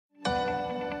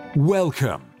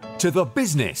Welcome to the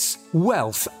Business,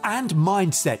 Wealth and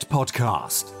Mindset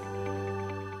Podcast.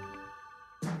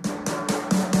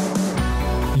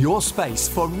 Your space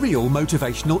for real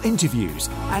motivational interviews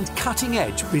and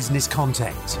cutting-edge business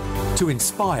content to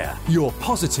inspire your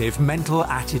positive mental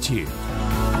attitude.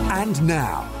 And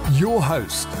now, your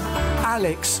host,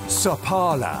 Alex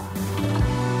Sopala.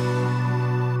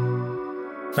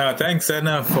 Thanks,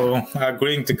 Anna, for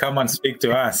agreeing to come and speak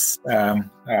to us. On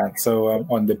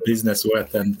the Business,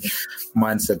 Wealth and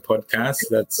Mindset Podcast,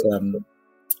 that's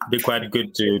be quite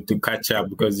good to catch up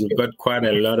because you've got quite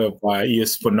a lot of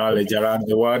useful knowledge around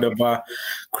the world of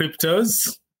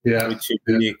cryptos, which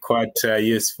would be quite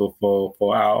useful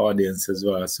for our audience as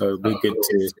well. So it'd be good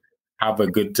to have a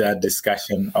good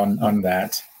discussion on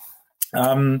that.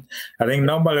 I think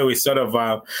normally we sort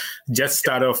of just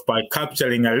start off by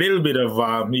capturing a little bit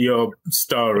of your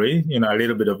story, a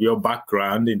little bit of your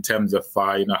background in terms of,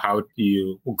 how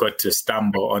you got to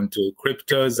stumble onto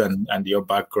cryptos and your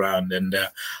background and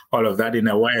all of that in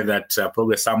a way that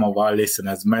probably some of our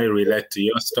listeners may relate to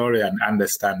your story and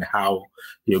understand how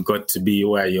you got to be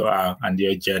where you are and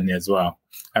your journey as well.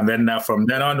 And then from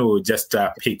then on, we'll just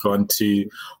pick on to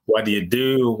what you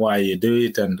do, why you do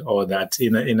it, and all that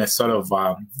in a sort of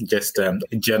just a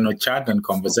general chat and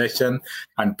conversation,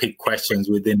 and pick questions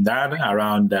within that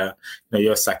around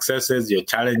your successes, your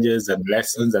challenges, and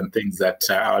lessons, and things that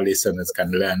our listeners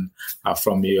can learn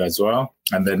from you as well.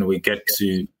 And then we get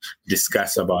to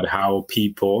discuss about how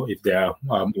people, if they are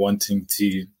wanting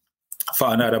to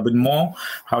find out a bit more,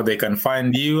 how they can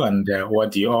find you and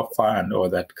what you offer and all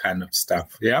that kind of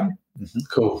stuff. Yeah. Mm-hmm.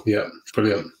 Cool. Yeah.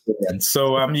 Brilliant.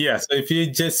 So, so if you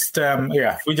just,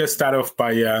 if we just start off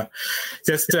by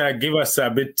just give us a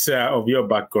bit of your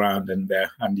background and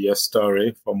your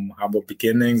story from humble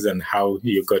beginnings and how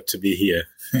you got to be here.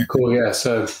 Cool. Yeah.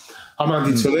 So I'm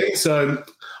Andy Tully. So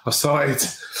I started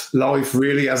life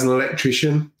really as an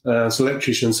electrician.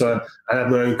 So I had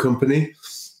my own company.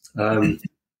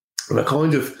 And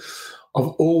I've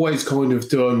always kind of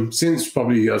done, since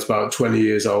probably I was about 20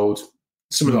 years old,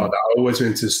 something like that. I always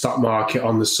went to the stock market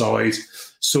on the side,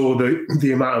 saw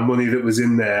the amount of money that was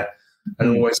in there,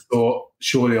 and always thought,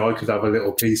 surely I could have a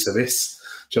little piece of this.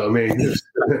 Do you know what I mean?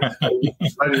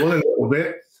 I only want a little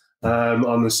bit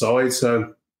on the side.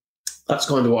 So that's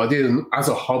kind of what I did. And as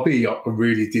a hobby, I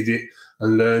really did it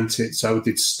and learned it. So I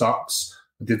did stocks.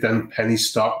 I did then penny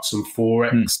stocks and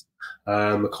Forex.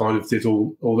 I kind of did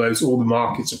all those. All the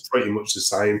markets are pretty much the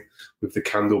same with the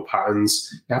candle patterns.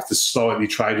 You have to slightly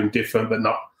trade them different, but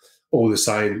not all the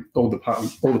same. All the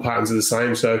patterns are the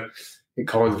same. So it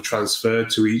kind of transferred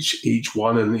to each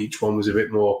one, and each one was a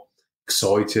bit more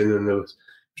exciting, and it was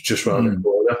just around the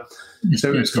corner.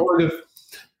 So it was kind of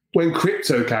when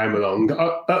crypto came along.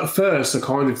 At first, I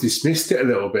kind of dismissed it a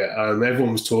little bit, and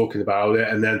everyone was talking about it.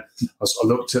 And then I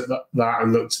looked at that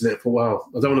and looked at it for, well,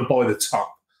 I don't want to buy the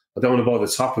top. I don't want to buy the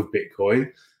top of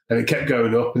Bitcoin. And it kept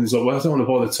going up. And it's like, well, I don't want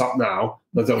to buy the top now.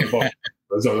 I don't want to buy.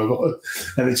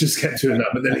 And it just kept doing that.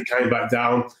 But then it came back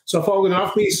down. So I thought, I'm going to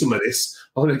have me some of this.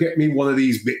 I'm going to get me one of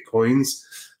these Bitcoins.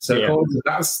 So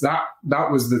that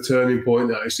was the turning point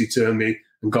that actually turned me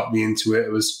and got me into it.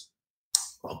 It was,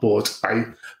 I bought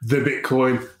the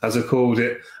Bitcoin, as I called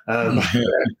it.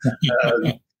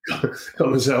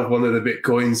 Got myself one of the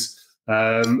Bitcoins.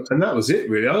 And that was it,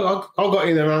 really. I got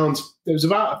in around, it was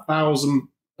about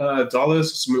 $1,000,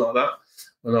 something like that,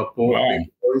 when I bought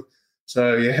Bitcoin.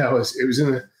 So yeah, I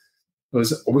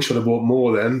wish I'd have bought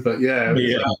more then, but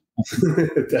definitely.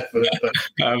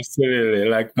 Absolutely,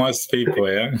 like most people,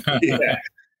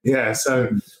 yeah. So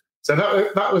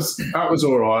that was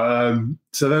all right.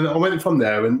 So then I went from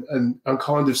there and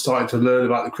kind of started to learn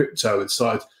about the crypto and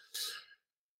started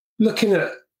looking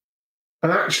at.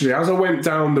 And actually, as I went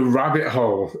down the rabbit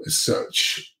hole as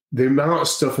such, the amount of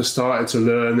stuff I started to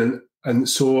learn and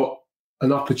saw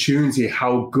an opportunity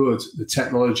how good the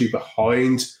technology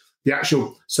behind the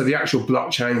actual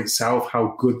blockchain itself,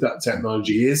 how good that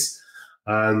technology is.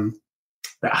 That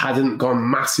hadn't gone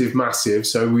massive,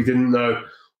 so we didn't know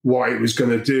what it was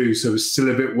going to do. So I was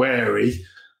still a bit wary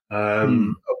of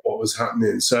what was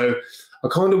happening. So I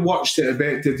kind of watched it a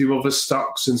bit, did the other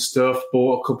stocks and stuff,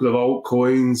 bought a couple of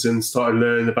altcoins and started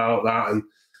learning about that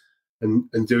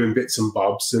and doing bits and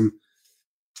bobs. And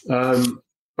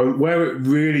where it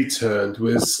really turned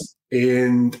was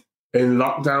in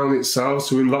lockdown itself.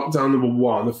 So in lockdown number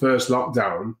 1, the first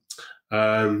lockdown,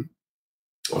 I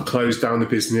closed down the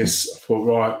business. I thought,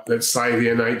 right, let's save the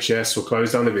NHS or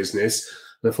close down the business.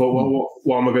 And I thought, well,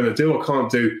 what am I going to do? I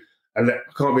can't be an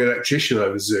electrician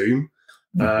over Zoom.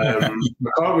 I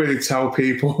can't really tell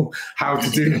people how to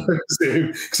do Zoom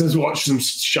because I was watching them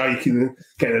shaking and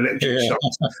getting electric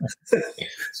shocks.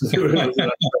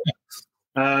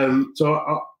 So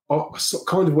I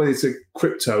kind of went into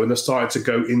crypto and I started to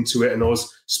go into it and I was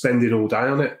spending all day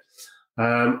on it.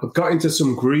 I got into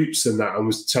some groups and that and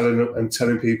was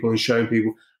telling people and showing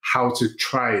people how to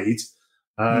trade.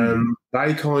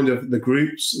 They kind of, the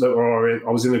groups that were in,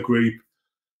 I was in a group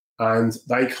and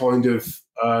they kind of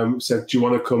said, do you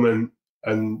want to come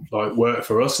and like work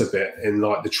for us a bit in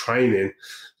like the training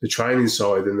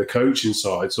side and the coaching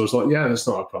side? So I was like, yeah, that's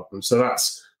not a problem. So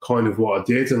that's kind of what I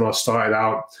did. And I started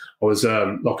out, I was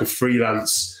like a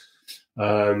freelance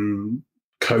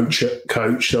coach.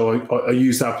 So I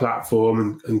used that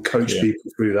platform and coached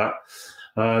people through that.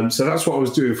 So that's what I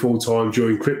was doing full time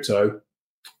during crypto.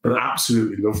 And I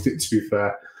absolutely loved it, to be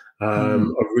fair. I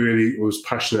really was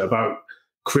passionate about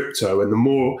crypto, and the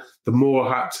more I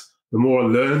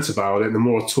learned about it, and the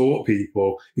more I taught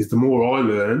people, is the more I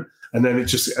learn. And then I'm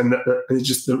still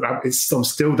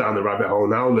down the rabbit hole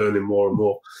now, learning more and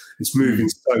more. It's moving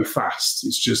so fast.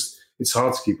 It's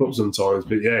hard to keep up sometimes.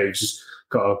 But yeah, you just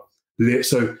got to live.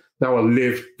 So now I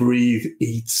live, breathe,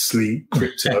 eat, sleep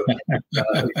crypto.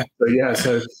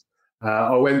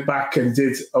 I went back and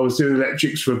I was doing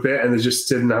electrics for a bit and I just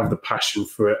didn't have the passion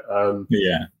for it.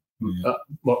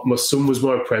 My son was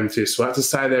my apprentice, so I had to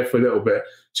stay there for a little bit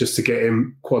just to get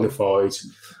him qualified.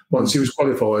 Once he was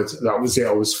qualified, that was it.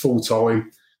 I was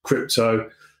full-time crypto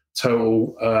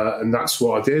total, and that's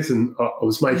what I did. And I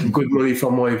was making good money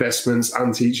from my investments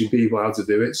and teaching people how to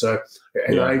do it. So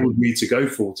it enabled me to go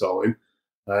full-time.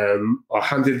 I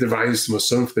handed the reins to my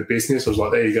son for the business. I was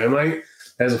like, there you go, mate.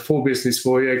 There's a full business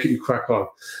for you. Get you crack on.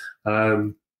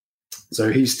 So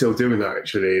he's still doing that,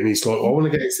 actually. And he's like, I want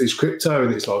to get into this crypto.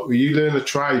 And it's like, well, you learn a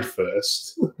trade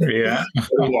first. Yeah.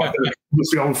 It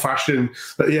must be old-fashioned.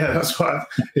 But yeah, that's what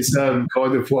it's kind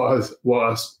of what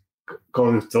I've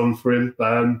kind of done for him.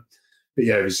 But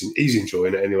yeah, he's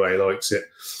enjoying it anyway. He likes it.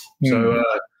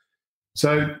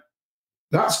 So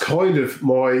that's kind of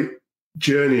my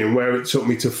journey and where it took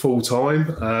me to full-time.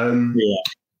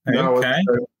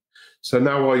 So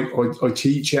now I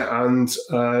teach it, and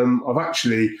I've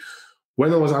actually,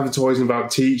 when I was advertising about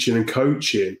teaching and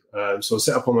coaching, so I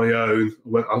set up on my own.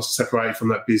 I was separated from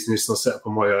that business and I set up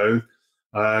on my own,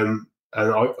 and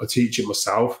I teach it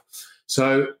myself.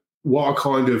 So what I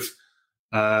kind of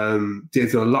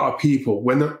did, a lot of people,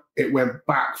 when it went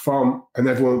back from and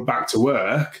everyone went back to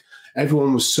work,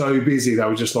 everyone was so busy. They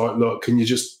were just like, look,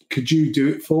 could you do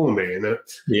it for me? And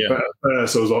but at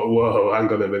first I was like, whoa,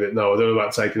 hang on a minute. No, I don't know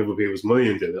about taking other people's money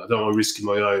and doing it. I don't want to risk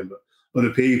my own, but other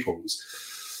people's.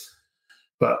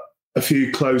 But a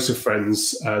few closer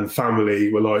friends and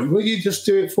family were like, will you just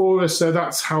do it for us? So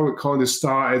that's how it kind of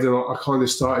started. And I kind of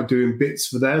started doing bits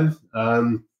for them.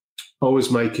 I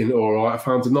was making it all right. I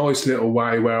found a nice little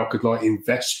way where I could like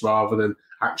invest rather than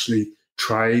actually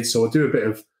trade. So I do a bit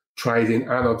of trading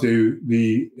and I do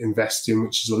the investing,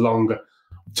 which is a longer,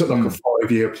 took like a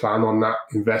 5-year plan on that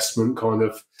investment kind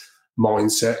of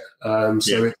mindset. I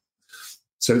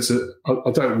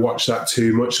don't watch that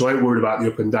too much. So I ain't worried about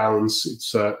the up and downs.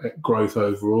 It's growth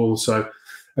overall. So,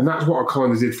 and that's what I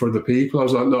kind of did for other people. I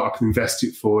was like, look, I can invest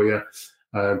it for you,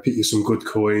 pick you some good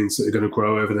coins that are going to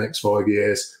grow over the next 5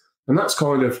 years. And that's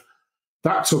kind of,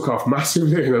 that took off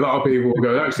massively. And a lot of people will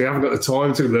go, actually, I haven't got the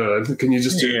time to learn. Can you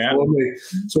just do it for me?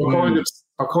 So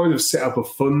I kind of set up a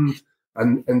fund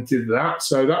and did that.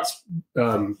 So that's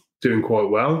doing quite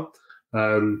well.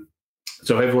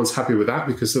 So everyone's happy with that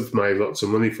because they've made lots of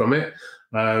money from it.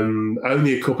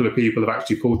 Only a couple of people have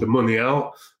actually pulled the money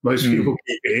out. Most people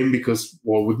keep it in because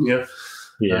why wouldn't you?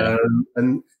 Yeah.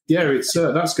 And yeah, it's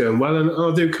that's going well. And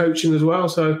I'll do coaching as well.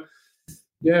 So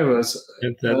yeah,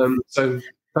 so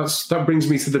that brings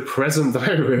me to the present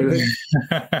day, really.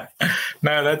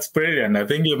 No, that's brilliant. I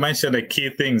think you mentioned the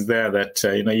key things there that,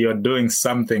 you're doing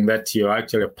something that you're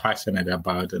actually passionate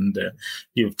about, and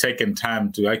you've taken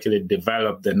time to actually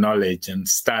develop the knowledge and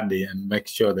study and make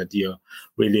sure that you're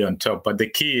really on top. But the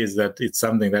key is that it's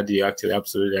something that you actually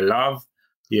absolutely love.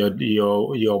 You're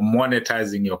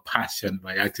monetizing your passion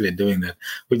by actually doing that,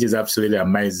 which is absolutely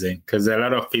amazing, because a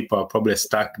lot of people are probably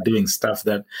stuck doing stuff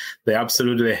that they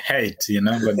absolutely hate,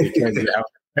 but because they have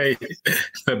to pay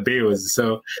the bills.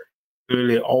 So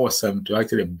really awesome to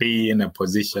actually be in a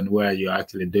position where you're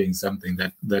actually doing something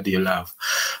that you love.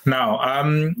 Now,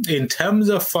 in terms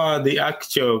of the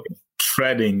actual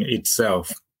trading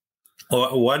itself,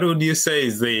 what would you say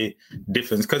is the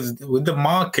difference? Because with the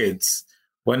markets,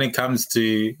 when it comes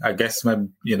to, I guess,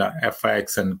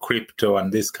 FX and crypto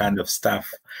and this kind of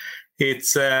stuff,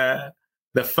 it's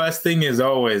the first thing is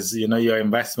always, your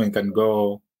investment can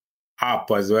go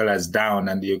up as well as down,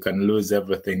 and you can lose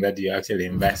everything that you actually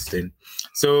invest in.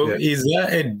 So is there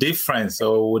a difference,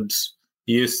 or would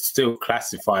you still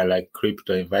classify like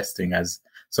crypto investing as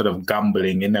sort of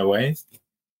gambling in a way?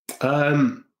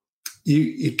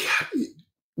 You can't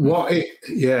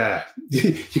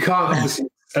obviously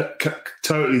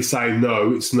totally say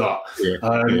no, it's not.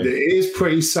 It is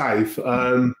pretty safe.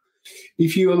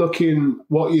 If you're looking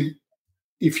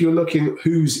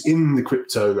who's in the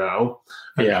crypto now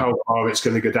and how far it's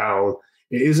going to go down,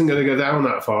 it isn't going to go down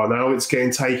that far now. It's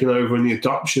getting taken over, and the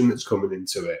adoption that's coming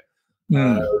into it.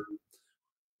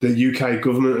 The UK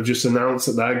government have just announced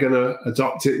that they're going to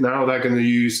adopt it now. They're going to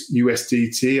use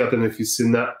USDT. I don't know if you've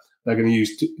seen that. They're going to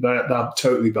use. They're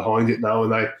totally behind it now,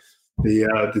 and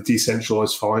the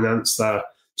decentralized finance, they're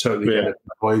totally getting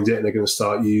behind it, and they're going to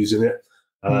start using it.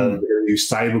 They're going to use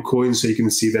stable coins, so you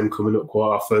can see them coming up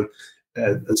quite often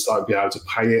and start to be able to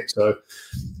pay it. So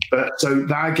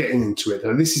they're getting into it,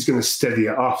 and this is going to steady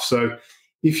it off. So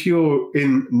if you're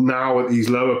in now at these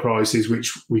lower prices,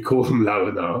 which we call them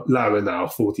lower now,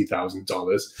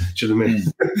 $40,000. Do you know what I mean?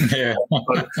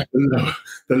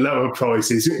 The lower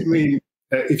prices. I mean,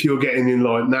 if you're getting in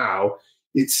like now,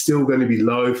 it's still going to be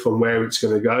low from where it's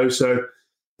going to go. So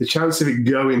the chance of it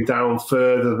going down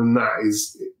further than that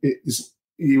is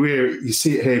you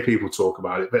see it here, people talk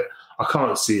about it, but I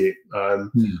can't see it.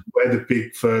 Where the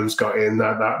big firms got in,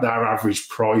 that their average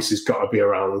price has got to be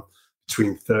around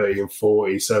between 30 and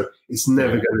 40. So it's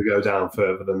never going to go down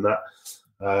further than that.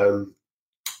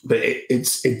 But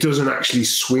it doesn't actually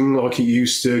swing like it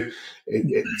used to.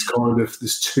 It's kind of,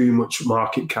 there's too much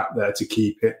market cap there to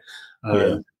keep it,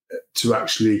 to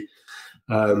actually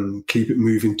keep it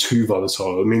moving too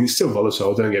volatile. I mean, it's still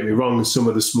volatile, don't get me wrong, and some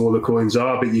of the smaller coins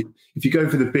are, but if you go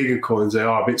for the bigger coins, they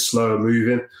are a bit slower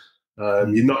moving.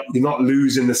 You're not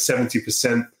losing the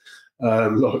 70%.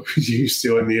 Like we used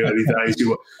to in the early days, you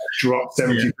would drop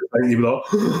 70%, you'd be like,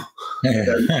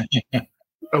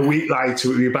 a week later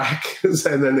we'll be back,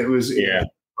 and then it was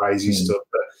crazy stuff.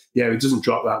 But it doesn't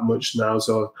drop that much now.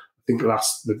 So I think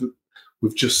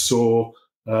we've just saw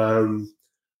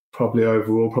probably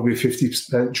overall a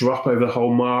 50% drop over the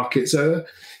whole market. So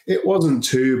it wasn't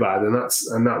too bad, and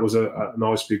that was a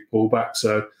nice big pullback.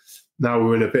 So now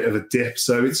we're in a bit of a dip.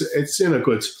 So it's in a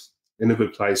good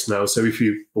place now. So if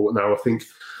you bought now,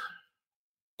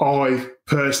 I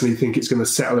personally think it's going to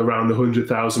settle around the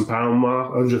 $100,000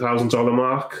 mark, $100,000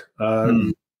 mark,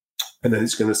 and then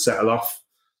it's going to settle off.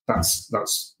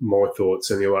 That's my thoughts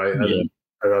anyway. And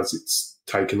as it's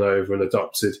taken over and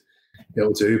adopted,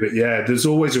 it'll do. But there's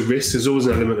always a risk. There's always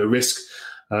an element of risk.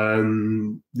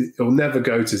 It'll never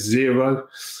go to zero.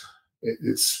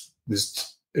 It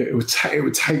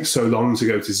would take so long to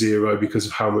go to zero because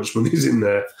of how much money's in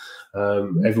there.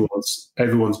 Everyone's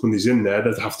money's in there.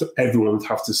 Everyone would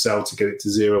have to sell to get it to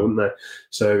zero, wouldn't they?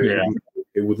 So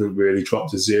it wouldn't really drop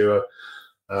to zero.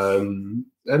 And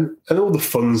all the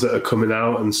funds that are coming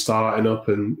out and starting up,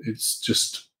 and it's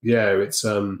just it's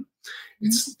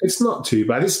not too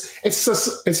bad. It's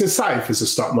as safe as a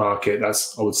stock market.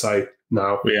 That's, I would say,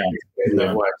 now in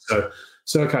that way.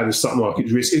 So okay, the stock market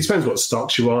risk. It depends what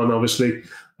stocks you're on. Obviously,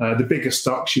 the bigger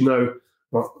stocks,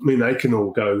 they can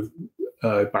all go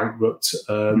bankrupt.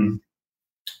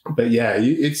 But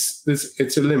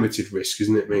it's a limited risk,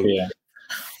 isn't it?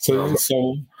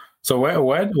 So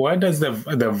where does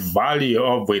the value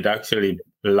of it actually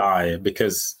lie?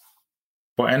 Because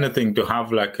for anything to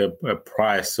have like a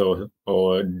price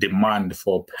or demand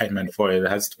for payment for it,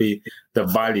 has to be the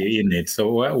value in it.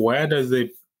 So where does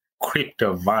the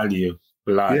crypto value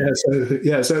lie?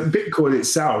 So Bitcoin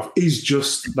itself is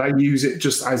they use it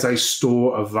just as a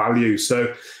store of value.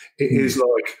 So it is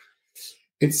like,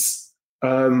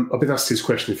 I've been asked this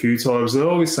question a few times, and I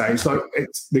always say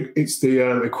it's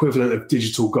the equivalent of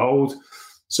digital gold.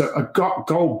 So a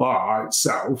gold bar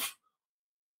itself,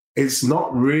 it's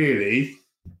not really,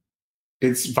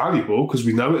 it's valuable because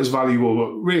we know it's valuable,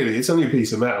 but really it's only a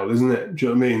piece of metal, isn't it? Do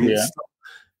you know what I mean?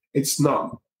 It's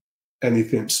not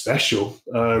anything special.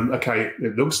 Okay,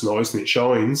 it looks nice and it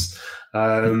shines,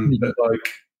 but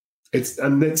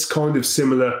it's kind of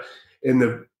similar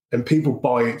and people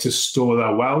buy it to store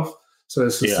their wealth. So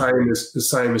it's the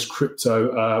same as crypto,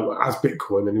 as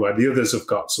Bitcoin anyway. The others have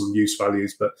got some use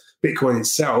values, but Bitcoin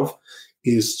itself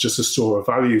is just a store of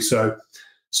value. So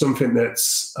something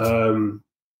that's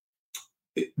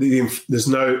there's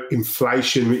no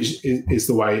inflation, which is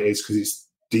the way it is because it's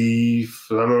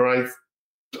deflammable,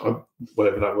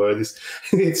 whatever that word is.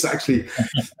 It's actually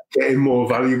getting more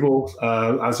valuable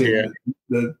as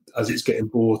it's getting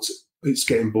bought it's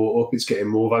getting bought up, it's getting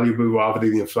more valuable rather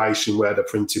than the inflation where they're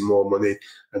printing more money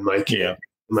and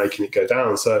making it go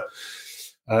down. So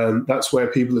that's where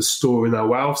people are storing their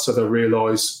wealth. So they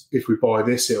realise if we buy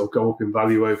this, it'll go up in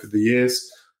value over the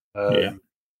years.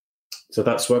 So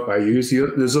that's what I use.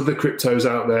 There's other cryptos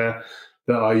out there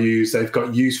that I use. They've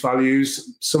got use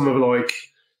values. I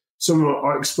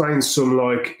explained some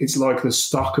like it's like the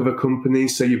stock of a company.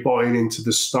 So you're buying into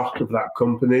the stock of that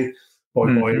company by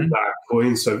buying that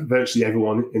coin. So virtually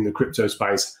everyone in the crypto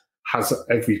space has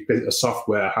every bit of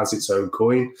software has its own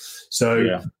coin.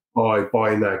 So by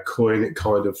buying that coin, it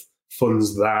kind of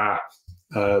funds that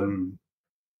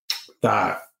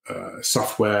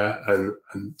software and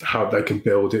how they can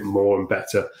build it more and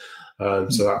better.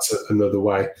 So that's another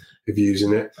way of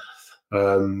using it.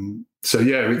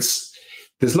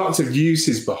 There's lots of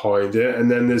uses behind it,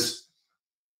 and then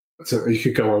you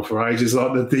could go on for ages.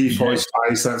 Like the DeFi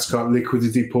space, that's got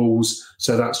liquidity pools,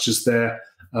 so that's just there.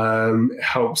 It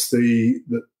helps the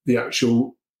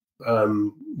actual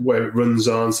where it runs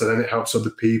on, so then it helps other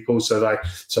people, so they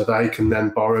can then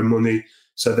borrow money.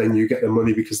 So then you get the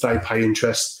money because they pay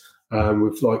interest.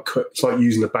 With it's like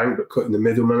using a bank but cutting the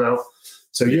middleman out.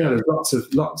 So there's lots of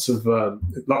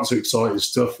exciting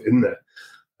stuff in there.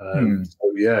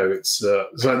 So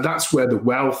that's where the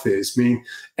wealth is. I mean,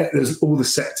 there's all the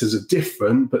sectors are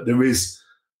different, but there is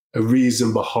a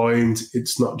reason behind.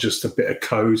 It's not just a bit of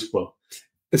code. Well,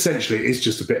 essentially, it's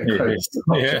just a bit of code.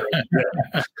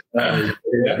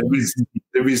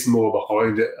 There is more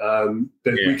behind it.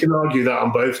 But we can argue that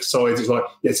on both sides. It's like,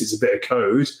 yes, it's a bit of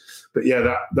code, but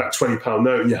that £20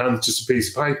 note in your hand is just a piece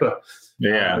of paper.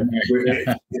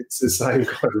 It's the same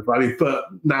kind of value. But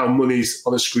now money's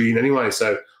on a screen anyway.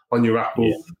 So on your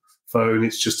Apple phone,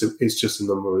 it's just a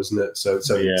number, isn't it? So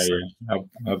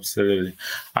absolutely.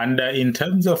 And in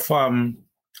terms of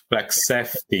like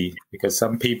safety, because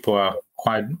some people are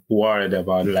quite worried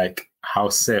about like how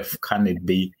safe can it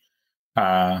be.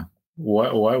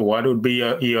 What would be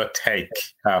your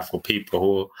take for people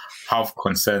who have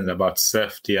concerns about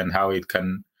safety and how it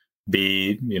can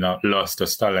be, lost or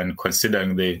stolen,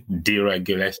 considering the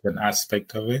deregulation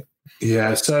aspect of it?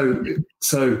 Yeah, so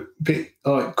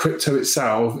like crypto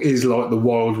itself is like the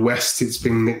Wild West. It's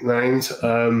been nicknamed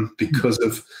because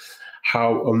of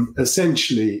how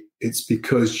essentially it's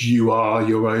because you are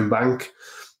your own bank.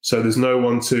 So there's no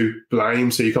one to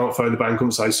blame. So you can't phone the bank up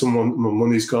and say, my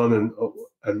money's gone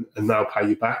and they'll pay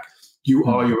you back. You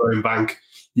are your own bank.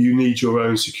 You need your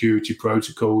own security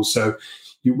protocols. So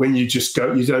when you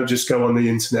don't just go on the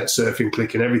internet surfing,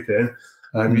 clicking everything.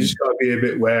 You just got to be a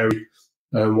bit wary.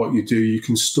 What you do, you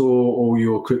can store all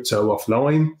your crypto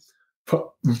offline.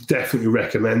 Definitely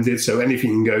recommended. So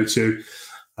anything you can go to,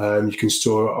 you can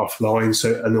store it offline.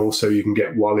 So, and also you can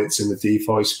get wallets in the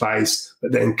DeFi space,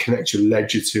 but then connect your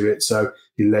ledger to it. So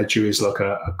your ledger is like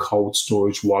a cold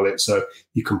storage wallet, so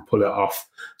you can pull it off,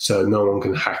 so no one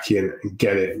can hack in and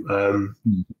get it.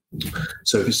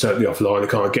 So if it's totally offline, they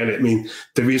can't get it. I mean,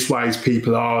 there is ways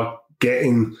people are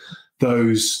getting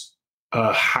those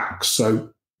hacks. So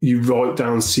you write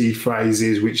down seed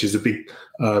phrases, which is a big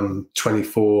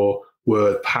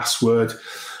 24-word password,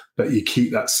 but you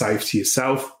keep that safe to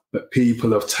yourself. But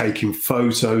people have taken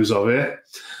photos of it,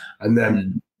 and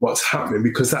then what's happening,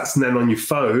 because that's then on your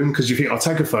phone, because you think, I'll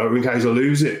take a photo in case I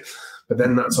lose it. But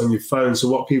then that's on your phone. So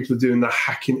what people are doing, they're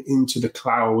hacking into the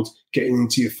cloud, getting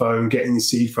into your phone, getting your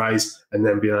seed phrase, and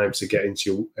then being able to get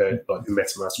into your like the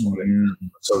MetaMask wallet or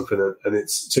something. And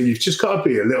it's, so you've just got to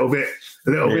be a little bit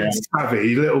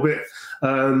savvy, a little bit.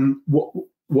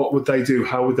 What would they do?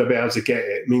 How would they be able to get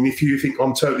it? I mean, if you think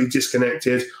I'm totally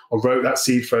disconnected, I wrote that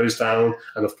seed phrase down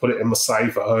and I've put it in my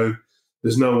safe at home,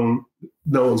 there's no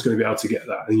one's going to be able to get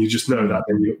that, and you just know that,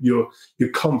 and you're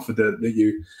confident that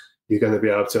you're going to be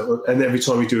able to. And every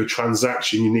time you do a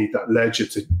transaction, you need that ledger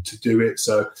to do it.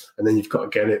 So, and then you've got to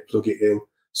get it, plug it in.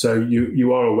 So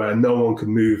you are aware no one can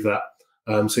move that.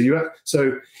 So you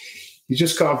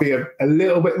just got to be a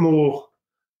little bit more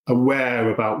aware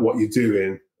about what you're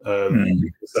doing.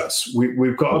 Because that's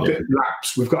we've got a bit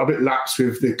lapse. We've got a bit lapse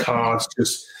with the cards,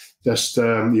 just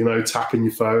tapping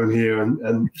your phone here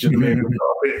and we've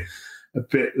got a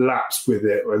bit lapsed with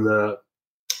it when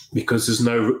because there's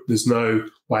no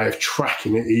way of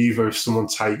tracking it either. If someone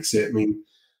takes it, I mean,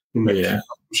 I'm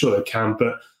sure they can,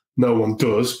 but no one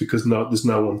does, because there's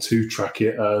no one to track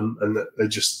it, and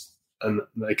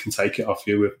they can take it off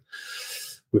you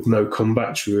with no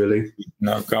comebacks, really.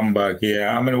 No comeback,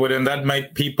 yeah. I mean, wouldn't that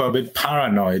make people a bit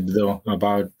paranoid, though,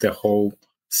 about the whole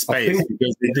space?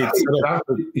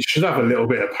 You should have a little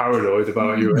bit of paranoid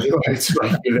about you anyway to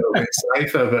make you a little bit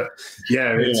safer. But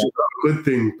yeah, it's a good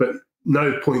thing. But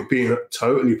no point being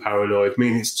totally paranoid. I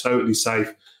mean, it's totally safe.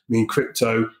 I mean,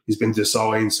 crypto has been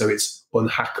designed so it's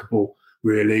unhackable,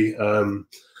 really, and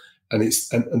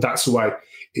that's the way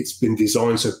it's been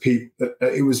designed. So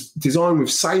it was designed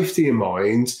with safety in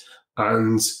mind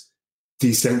and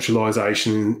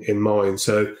decentralization in mind.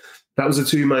 So that was the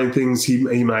two main things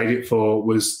he made it for,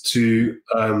 was to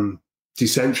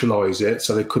decentralize it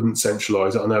so they couldn't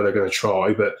centralize it. I know they're going to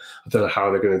try, but I don't know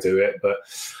how they're going to do it. But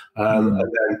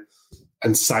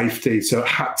and safety, so it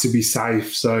had to be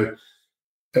safe. So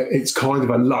it's kind of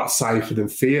a lot safer than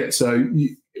fiat. So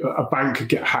a bank could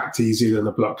get hacked easier than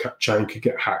a blockchain could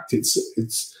get hacked. It's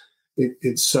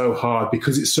so hard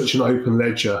because it's such an open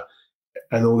ledger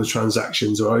and all the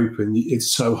transactions are open.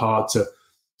 It's so hard to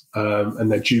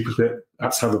and they're duplicate.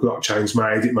 That's how the blockchain's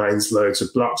made. It means loads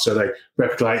of blocks, so they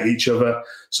replicate each other.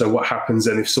 So what happens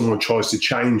then if someone tries to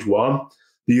change one,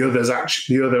 the other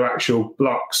actual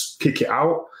blocks kick it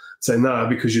out. Say no,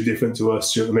 because you're different to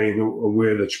us. Do you know what I mean? Or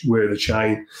we're the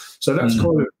chain. So that's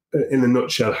kind of, in a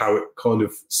nutshell, how it kind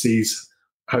of sees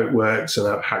how it works and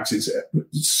how it hacks. It's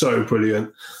so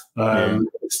brilliant.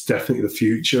 It's definitely the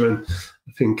future, and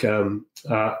I think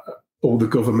all the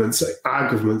governments, our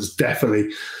governments,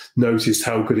 definitely noticed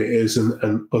how good it is,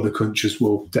 and other countries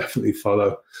will definitely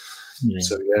follow.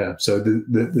 So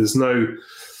there's no.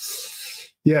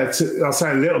 I'll say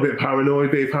a little bit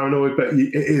paranoid, but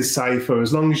it is safer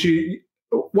as long as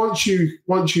once you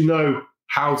know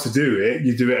how to do it,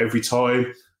 you do it every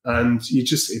time, and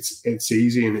it's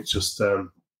easy, and it's just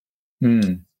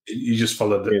you just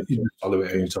follow it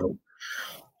every time.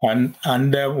 And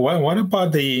what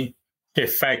about the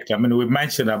effect? I mean, we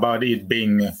mentioned about it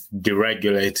being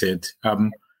deregulated.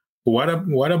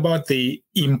 What about the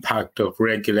impact of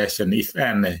regulation, if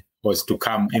any, was to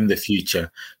come in the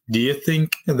future? Do you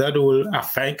think that will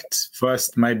affect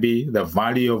first maybe the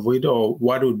value of it, or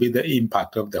what would be the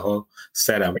impact of the whole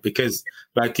setup? Because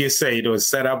like you say, it was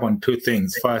set up on two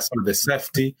things. First, the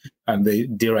safety and the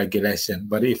deregulation.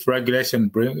 But if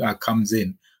regulation comes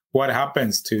in, what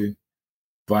happens to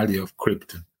value of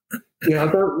crypto? Yeah, I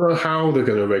don't know how they're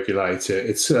going to regulate it.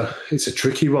 It's a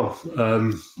tricky one.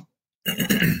 Don't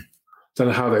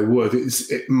know how they would.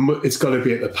 It's got to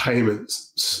be at the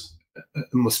payments.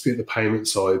 It must be at the payment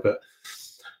side. But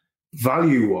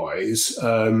value-wise,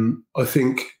 I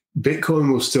think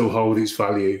Bitcoin will still hold its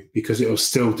value because it will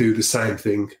still do the same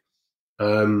thing.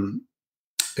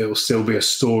 It will still be a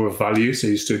store of value, so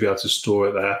you'll still be able to store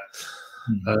it there.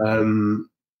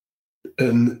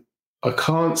 And I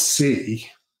can't see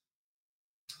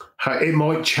how it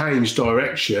might change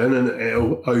direction, and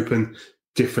it'll open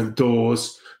different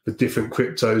doors for different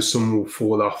cryptos. Some will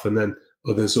fall off, and then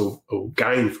others will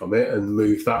gain from it and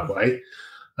move that way.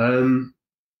 So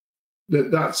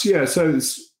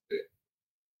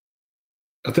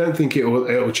I don't think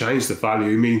it'll change the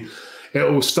value. I mean,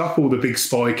 it'll stop all the big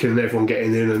spike and everyone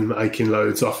getting in and making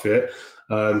loads off it,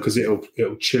 because it'll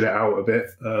chill it out a bit.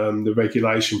 The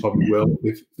regulation probably will.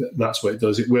 If that's what it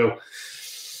does, it will.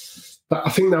 But I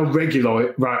think they'll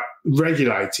regulate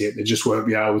it. They just won't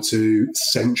be able to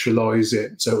centralise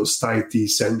it. So it'll stay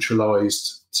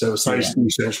decentralised. So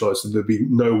there'll be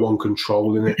no one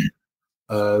controlling it.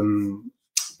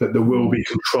 But there will be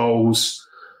controls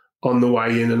on the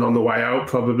way in and on the way out,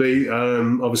 probably.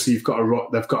 Obviously,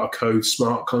 they've got a code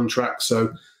smart contract,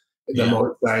 so they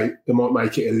might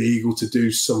make it illegal to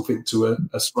do something to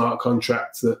a smart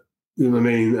contract that, you know what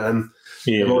I mean? And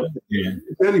the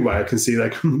only way I can see they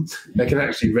can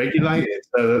actually regulate it.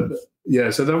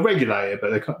 So they'll regulate it,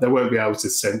 but they won't be able to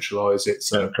centralise it.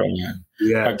 So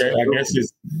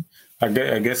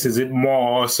I guess is it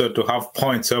more also to have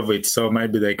points of it, so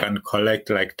maybe they can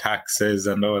collect like taxes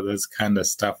and all this kind of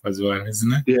stuff as well,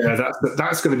 isn't it? Yeah,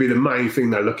 that's going to be the main thing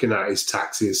they're looking at is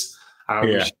taxes.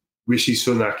 Rishi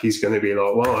Sunak is going to be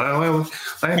like, well, how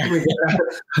can we get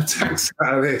a tax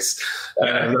out of this?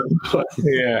 That's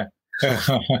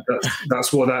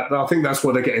what I think. That's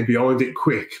why they're getting behind it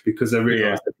quick, because they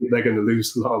realise they're going to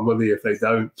lose a lot of money if they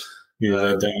don't.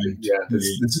 There'll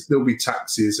be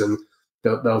taxes, and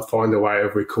they'll find a way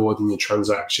of recording your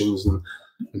transactions and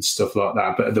stuff like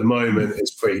that. But at the moment,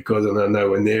 it's pretty good, and they're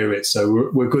nowhere near it. So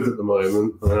we're good at the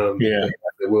moment.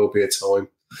 There will be a time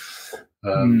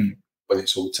when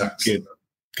it's all taxed.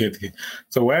 Good.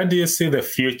 So where do you see the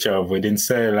future of it in,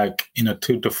 say,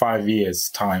 2 to 5 years'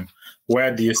 time?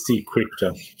 Where do you see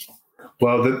crypto?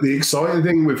 Well, the exciting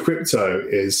thing with crypto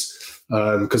is,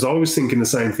 because I was thinking the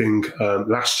same thing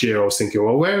last year. I was thinking,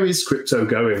 well, where is crypto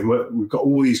going? We've got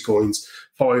all these coins,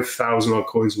 5,000 odd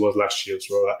coins was last year.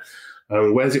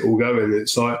 Where's it all going?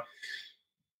 It's like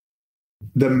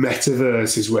the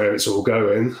metaverse is where it's all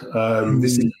going.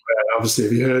 This is where obviously,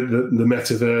 have you heard the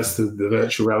metaverse, the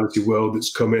virtual reality world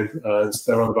that's coming?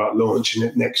 They're on about launching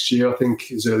it next year, I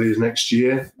think, as early as next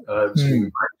year. It's going to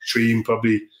be mainstream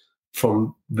probably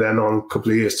from then on, a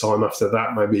couple of years' time after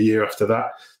that, maybe a year after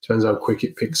that. Depends how quick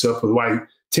it picks up. The way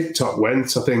TikTok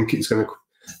went, I think it's going to,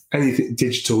 anything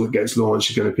digital that gets launched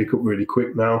is going to pick up really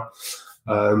quick now.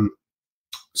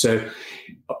 So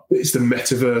it's the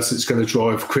metaverse that's going to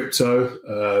drive crypto,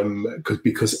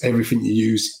 because everything you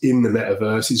use in the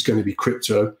metaverse is going to be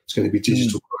crypto. It's going to be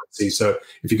digital currency. So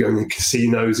if you're going to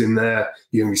casinos in there,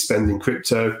 you're going to be spending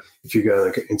crypto. If you're going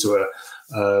to get into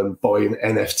buying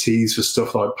NFTs for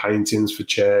stuff like paintings for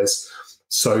chairs,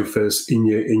 sofas in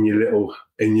your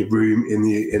room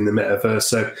in the metaverse.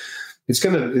 So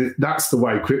that's the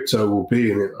way crypto will be,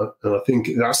 and I think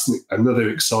that's another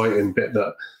exciting bit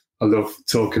that I love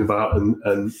talking about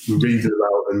and reading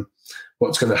about, and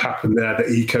what's going to happen there, the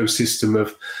ecosystem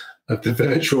of the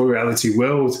virtual reality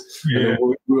world. Yeah.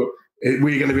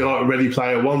 We're going to be like Ready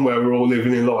Player One, where we're all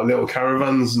living in like little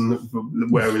caravans and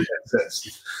wearing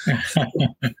headsets.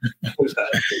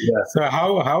 So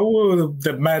how will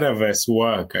the metaverse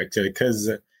work, actually? Because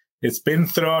it's been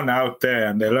thrown out there,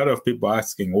 and a lot of people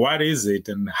asking, what is it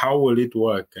and how will it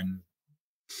work? And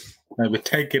maybe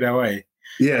take it away.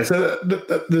 Yeah, so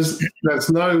there's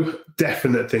no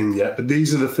definite thing yet, but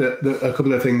these are a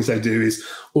couple of things they do is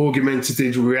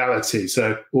augmented reality.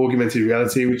 So augmented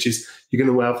reality, which is you're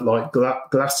going to have like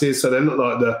glasses, so they look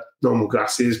like the normal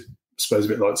glasses, I suppose a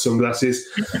bit like sunglasses.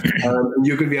 And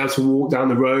you're going to be able to walk down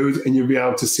the road, and you'll be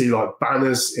able to see like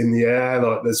banners in the air,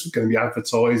 like there's going to be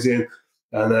advertising,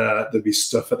 and there'll be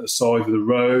stuff at the side of the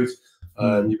road.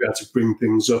 You'll be able to bring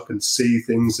things up and see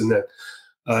things, and then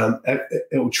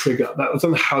it'll trigger that. I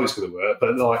don't know how it's going to work,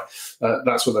 but like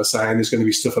that's what they're saying. There's going to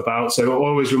be stuff about. So it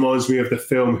always reminds me of the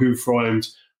film Who Framed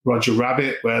Roger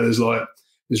Rabbit, where there's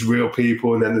real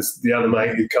people and then there's the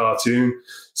animated cartoon.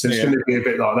 So it's going to be a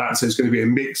bit like that. So it's going to be a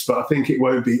mix, but I think it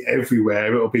won't be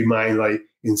everywhere. It'll be mainly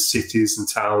in cities and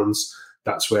towns.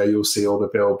 That's where you'll see all the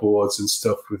billboards and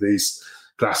stuff with these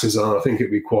glasses on. I think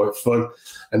it'd be quite fun.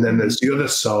 And then there's the other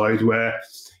side where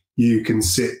you can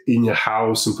sit in your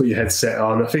house and put your headset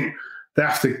on. I think they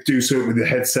have to do something with the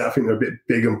headset. I think they're a bit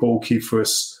big and bulky for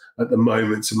us at the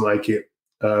moment to make it.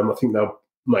 I think they'll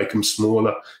make them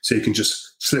smaller so you can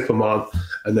just slip them on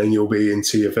and then you'll be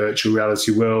into your virtual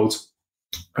reality world.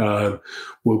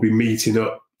 We'll be meeting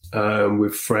up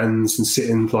with friends and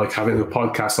sitting like having a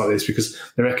podcast like this because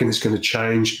they reckon it's going to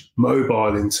change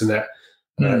mobile internet.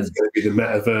 It's going to be the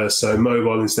metaverse. So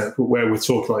mobile internet, where we're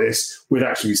talking like this, we'd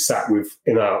actually be sat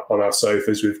on our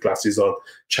sofas with glasses on,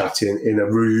 chatting in a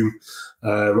room.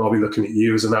 I'll be looking at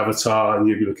you as an avatar, and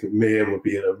you'll be looking at me, and we'll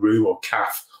be in a room or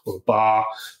cafe or a bar,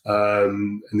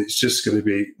 and it's just going to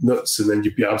be nuts. And then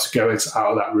you'd be able to go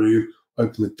out of that room,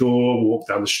 open the door, walk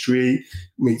down the street,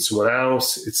 meet someone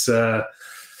else. It's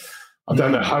I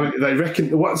don't know how they reckon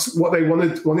what they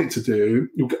wanted to do.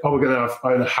 We're going to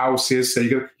own houses, so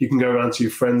you can go around to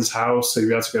your friend's house. So you'll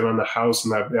be able to go around the house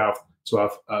and they have to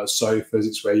have sofas.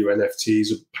 It's where your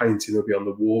NFTs or painting will be on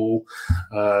the wall,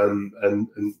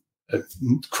 and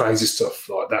crazy stuff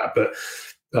like that. But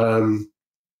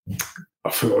I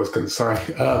forgot what I was going to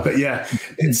say. But yeah,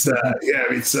 it's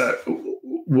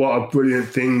what a brilliant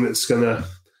thing that's going to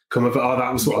come of it. Oh,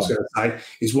 that was what I was going to say,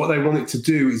 is what they want it to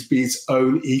do is be its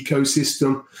own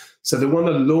ecosystem. So they want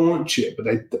to launch it, but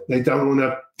they don't want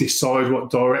to decide what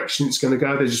direction it's going to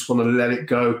go. They just want to let it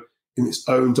go in its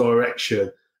own direction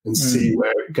and see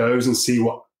where it goes and see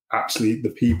what actually the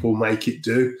people make it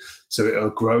do. So it'll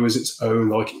grow as its own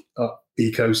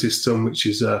ecosystem, which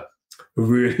is a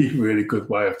really, really good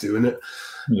way of doing it.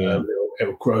 Yeah.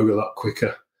 It'll grow a lot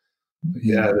quicker.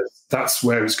 Yeah, that's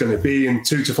where it's going to be in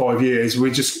 2 to 5 years.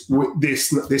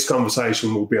 This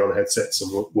conversation will be on headsets,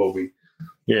 and we'll be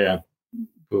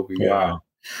wow.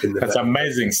 That's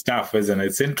amazing stuff, isn't it?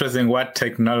 It's interesting what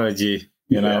technology,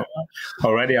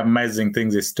 already amazing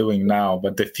things it's doing now,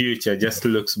 but the future just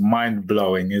looks mind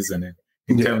blowing, isn't it?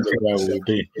 In terms of where we'll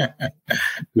be.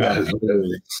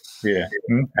 Absolutely. Yeah.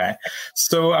 Okay.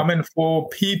 So, I mean, for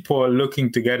people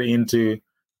looking to get into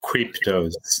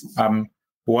cryptos,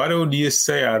 what would you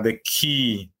say are the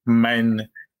key main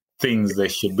things they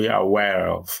should be aware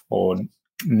of or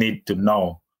need to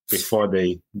know before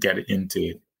they get into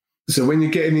it? So when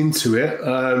you're getting into it,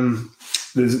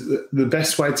 the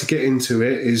best way to get into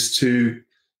it is to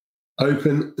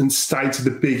open and stay to the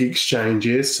big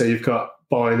exchanges. So you've got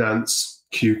Binance,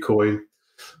 KuCoin,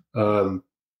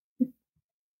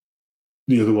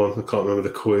 the other one, I can't remember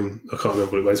the coin. I can't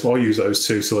remember what it was. Well, I'll use those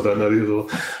two, so I don't know the other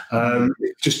one.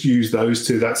 Just use those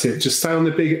two. That's it. Just stay on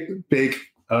the big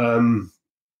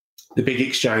the big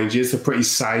exchanges. They're pretty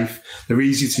safe. They're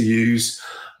easy to use.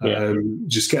 Yeah.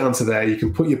 Just get onto there. You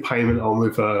can put your payment on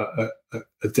with a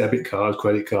debit card,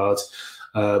 credit card.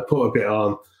 Put a bit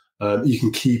on. You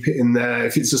can keep it in there.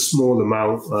 If it's a small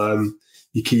amount,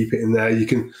 you keep it in there. You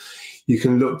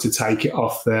can look to take it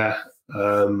off there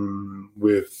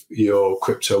with your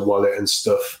crypto wallet and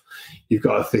stuff. You've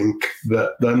got to think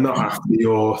that they're not after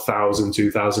your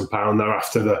 £1,000, £2,000. They're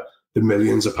after the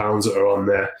millions of pounds that are on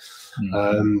there.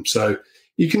 So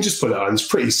you can just put it on. It's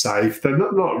pretty safe. They're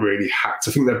not really hacked.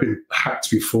 I think they've been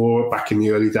hacked before, back in the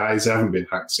early days. They haven't been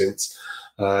hacked since.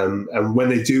 And when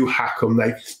they do hack them,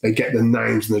 they get the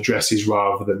names and addresses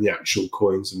rather than the actual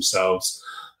coins themselves.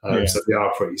 So they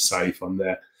are pretty safe on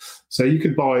there. So you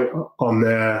could buy on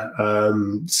there.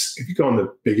 If you go on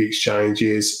the big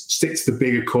exchanges, stick to the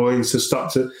bigger coins. So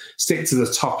stick to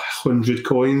the top 100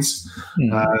 coins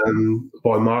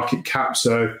by market cap.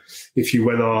 So if you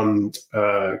went on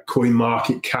Coin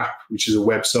Market Cap, which is a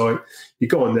website, you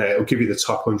go on there, it'll give you the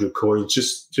top 100 coins.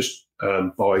 Just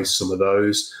buy some of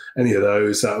those, any of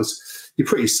those. You're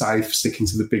pretty safe sticking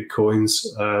to the big coins.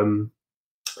 And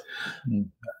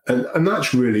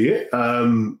that's really it.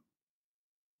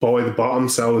 Buy the bottom,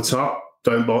 sell the top.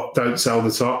 Don't sell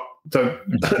the top.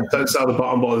 Don't sell the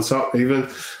bottom, buy the top even.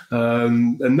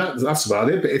 And that's about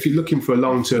it. But if you're looking for a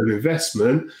long-term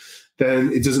investment,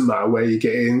 then it doesn't matter where you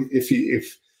get in. If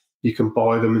you can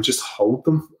buy them and just hold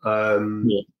them.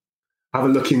 Have a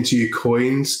look into your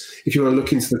coins. If you want to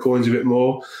look into the coins a bit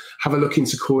more, have a look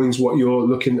into coins, what you're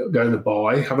going to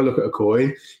buy. Have a look at a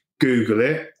coin, Google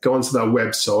it, go onto their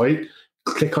website,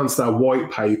 click onto their white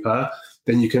paper.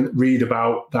 Then you can read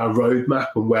about their roadmap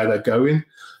and where they're going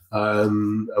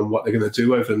and what they're going to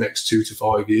do over the next 2 to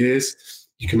 5 years.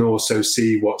 You can also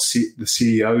see what the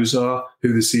CEOs are,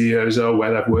 who the CEOs are,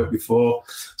 where they've worked before.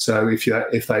 So if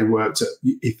they worked at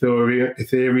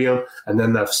Ethereum and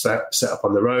then they've set up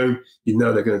on their own, you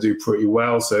know they're going to do pretty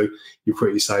well. So you're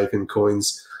pretty safe in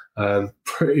coins,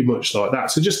 pretty much like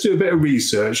that. So just do a bit of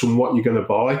research on what you're going to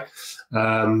buy,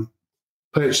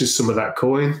 purchase some of that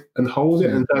coin and hold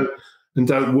it, and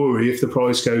don't worry if the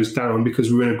price goes down,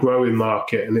 because we're in a growing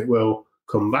market and it will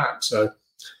come back. So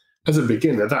as a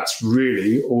beginner, that's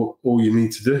really all you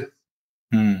need to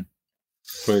do.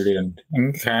 Brilliant.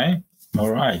 Okay. All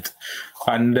right.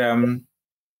 And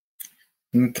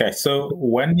okay, so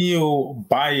when you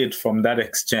buy it from that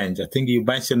exchange, I think you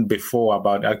mentioned before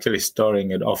about actually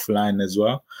storing it offline as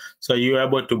well. So you're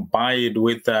able to buy it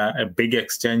with a big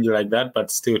exchange like that,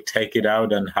 but still take it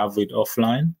out and have it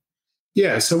offline?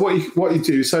 Yeah, so what you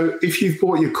do, so if you've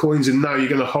bought your coins and now you're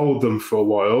going to hold them for a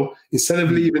while, instead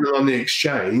of leaving them on the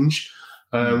exchange,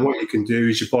 what you can do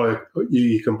is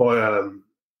you can buy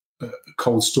a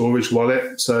cold storage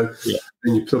wallet. So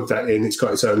then you plug that in, it's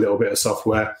got its own little bit of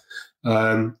software.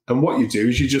 And what you do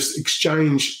is you just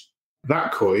exchange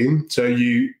that coin. So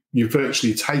you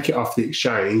virtually take it off the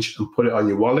exchange and put it on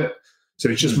your wallet. So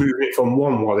it's just moving it from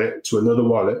one wallet to another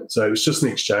wallet. So it's just an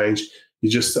exchange. You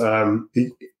just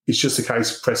it's just a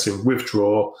case of pressing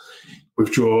withdraw,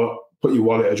 put your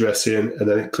wallet address in, and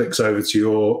then it clicks over to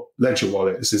your Ledger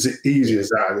wallet. It's as easy as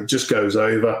that, and it just goes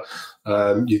over.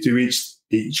 You do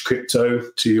each crypto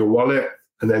to your wallet,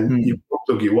 and then you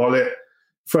plug your wallet,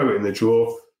 throw it in the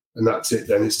drawer, and that's it.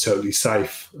 Then it's totally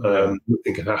safe.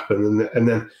 Nothing can happen, and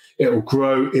then it will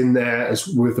grow in there as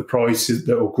with the prices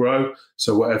that will grow.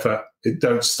 So whatever, it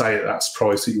don't stay at that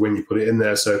price when you put it in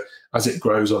there. So as it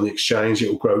grows on the exchange, it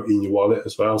will grow in your wallet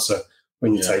as well. So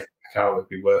when you take it back out, it'll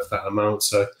be worth that amount.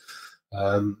 So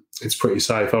it's pretty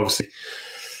safe. Obviously,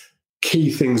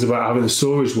 key things about having a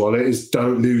storage wallet is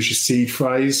don't lose your seed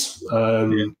phrase.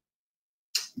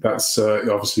 That's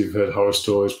obviously you've heard horror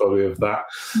stories probably of that.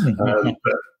 But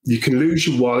you can lose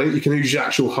your wallet. You can lose your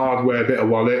actual hardware bit of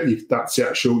wallet. You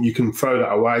can throw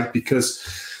that away, because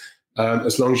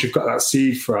as long as you've got that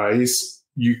seed phrase,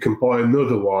 you can buy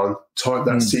another one, type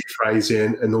that seed phrase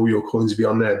in, and all your coins will be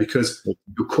on there, because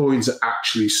your coins are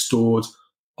actually stored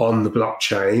on the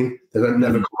blockchain. They don't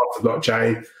never come off the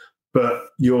blockchain, but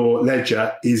your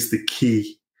ledger is the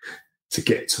key to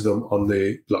get to them on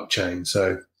the blockchain.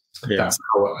 So that's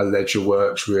how a ledger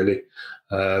works, really.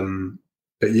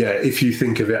 But yeah, if you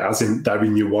think of it as in they're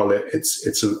in your wallet,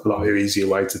 it's a lot easier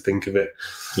way to think of it.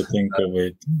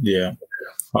 Yeah.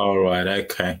 All right.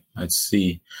 Okay. I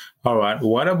see. All right.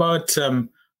 What about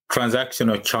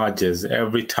transactional charges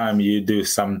every time you do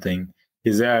something?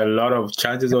 Is there a lot of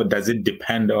charges, or does it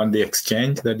depend on the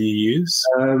exchange that you use?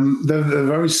 They're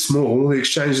very small. The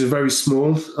exchanges are very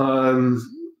small.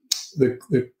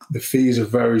 The fees are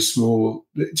very small.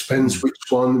 It depends which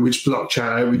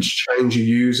blockchain, which chain you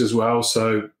use as well.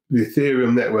 So the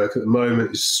Ethereum network at the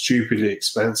moment is stupidly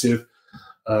expensive,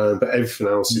 but everything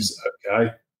else is okay.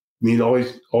 I mean, I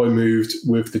moved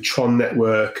with the Tron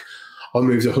network. I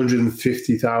moved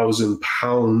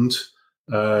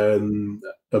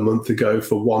 £150,000 a month ago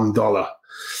for $1.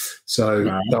 So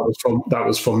that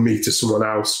was from me to someone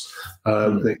else.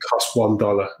 And it cost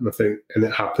 $1, and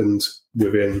it happened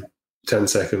within 10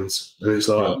 seconds. And it's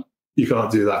like, you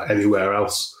can't do that anywhere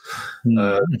else.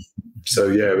 So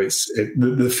yeah,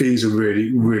 the fees are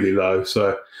really, really low.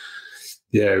 So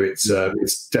yeah, it's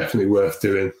definitely worth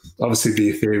doing. Obviously,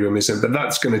 the Ethereum isn't, but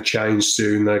that's going to change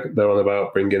soon. They're on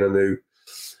about bringing a new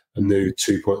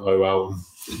 2.0 out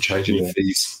and changing the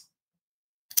fees.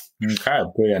 Okay,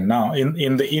 brilliant. Now,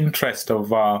 in the interest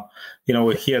of,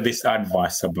 we hear this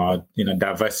advice about,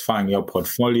 diversifying your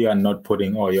portfolio and not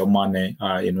putting all your money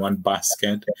in one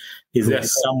basket. Is there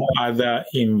some other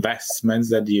investments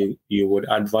that you would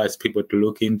advise people to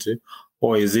look into?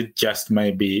 Or is it just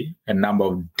maybe a number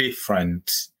of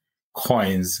different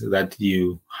coins that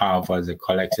you have as a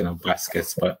collection of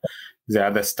baskets? But is there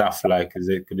other stuff like,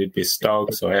 could it be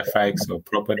stocks or FX or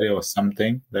property or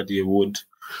something that you would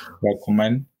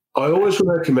recommend? I always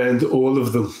recommend all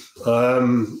of them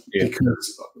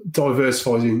because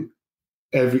diversifying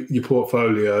your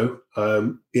portfolio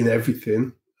in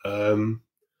everything. I'm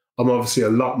obviously a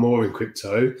lot more in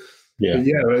crypto. But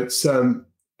it's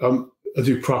I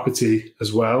do property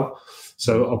as well,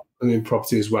 so I'm in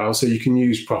property as well. So you can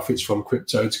use profits from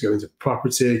crypto to go into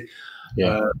property,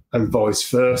 and vice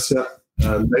versa.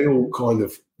 They all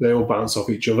bounce off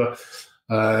each other.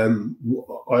 I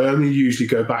only usually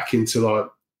go back into like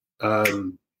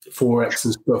Forex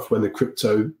and stuff when the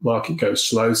crypto market goes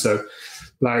slow. So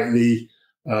lately,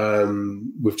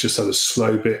 we've just had a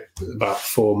slow bit, about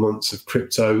 4 months of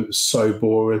crypto. It was so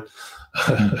boring.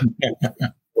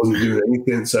 Wasn't doing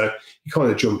anything. So you kind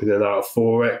of jump in and out of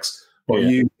Forex. But I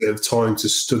used a bit of time to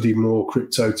study more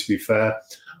crypto, to be fair.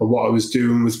 And what I was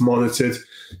doing was monitored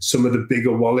some of the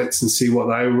bigger wallets and see what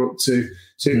they were up to.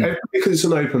 So because it's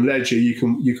an open ledger, you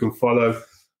can follow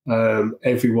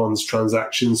everyone's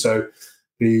transaction. So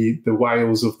the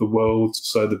whales of the world,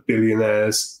 so the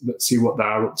billionaires, let's see what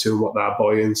they're up to and what they're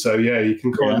buying. So yeah, you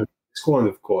can it's kind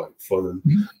of quite fun and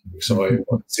exciting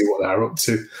to see what they're up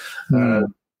to.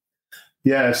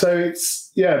 So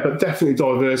but definitely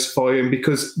diversifying,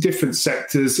 because different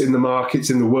sectors in the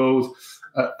markets in the world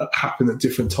happen at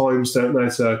different times, don't they?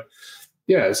 So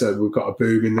so we've got a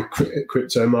boom in the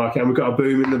crypto market, and we've got a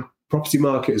boom in the property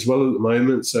market as well at the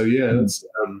moment. So it's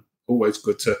always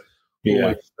good to,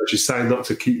 as you say, not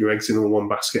to keep your eggs in all one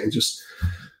basket and just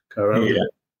go around.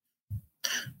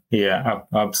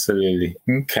 Absolutely.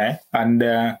 Okay. And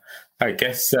I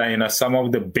guess some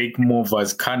of the big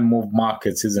movers can move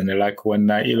markets, isn't it? Like when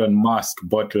Elon Musk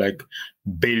bought like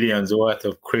billions worth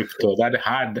of crypto, that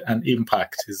had an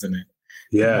impact, isn't it?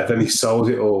 Yeah, then he sold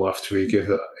it all after he gave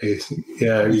it.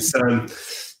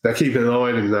 They're keeping an eye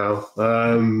on him now.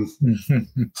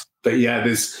 But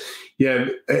it's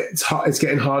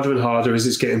getting harder and harder as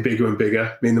it's getting bigger and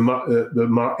bigger. I mean,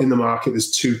 in the market,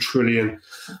 there's $2 trillion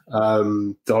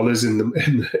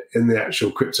in the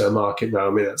actual crypto market now.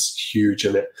 I mean, that's huge,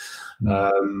 isn't it?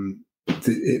 But I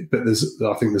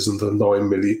think there's another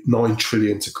 9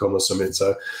 trillion to come or something.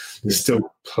 So there's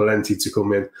still plenty to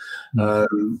come in.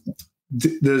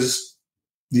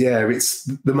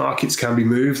 The markets can be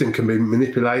moved and can be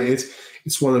manipulated.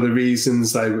 It's one of the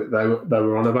reasons they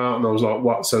were on about, and I was like,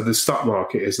 what? So the stock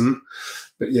market isn't,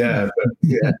 but of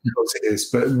course it is.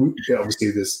 But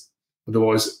obviously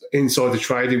otherwise insider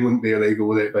trading wouldn't be illegal,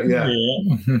 would it? But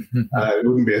it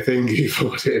wouldn't be a thing if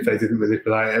they didn't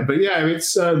manipulate it. But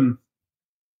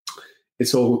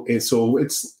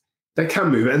they can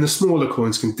move it, and the smaller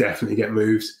coins can definitely get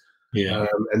moved.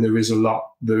 And there was a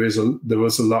lot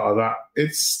of that.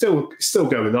 It's still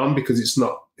going on because it's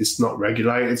not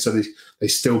regulated, so they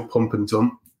still pump and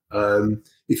dump.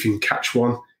 If you can catch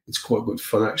one, it's quite good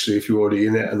fun actually. If you're already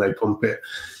in it and they pump it,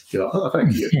 you're like, oh,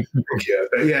 thank you, thank you.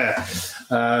 But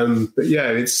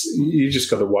it's, you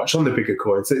just got to watch on the bigger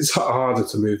coins. It's harder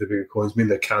to move the bigger coins. I mean,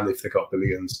 they can if they've got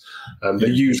billions. They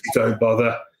usually don't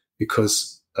bother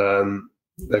because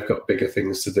they've got bigger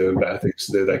things to do and better things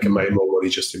to do. They can make more money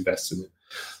just investing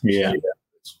in it.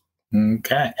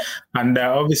 Okay. And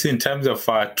obviously in terms of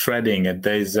trading,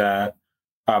 there's I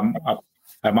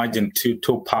imagine two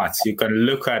parts. You can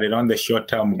look at it on the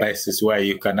short-term basis where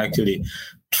you can actually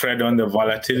trade on the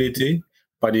volatility,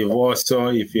 but you've also,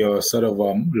 if you're sort of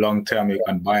long-term, you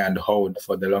can buy and hold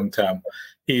for the long-term.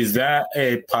 Is there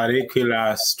a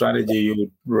particular strategy you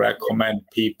would recommend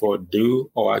people do,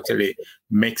 or actually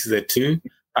mix the two?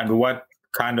 And what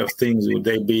kind of things would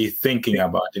they be thinking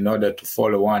about in order to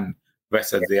follow one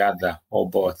versus the other, or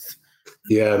both?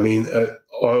 Yeah, I mean, I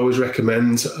always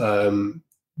recommend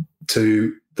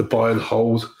to the buy and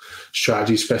hold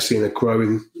strategy, especially in a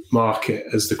growing market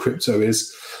as the crypto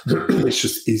is. It's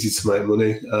just easy to make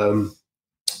money.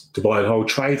 To buy and hold.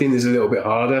 Trading is a little bit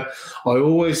harder. I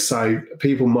always say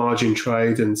people margin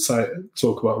trade and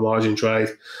talk about margin trade.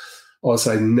 I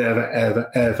say never, ever,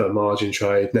 ever margin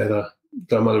trade. Never.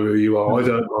 Don't matter who you are. I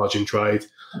don't margin trade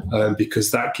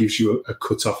because that gives you a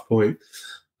cut-off point.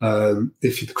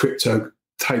 If the crypto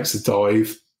takes a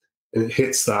dive and it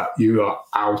hits that, you are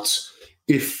out.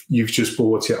 If you've just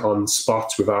bought it on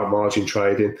spot without margin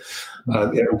trading,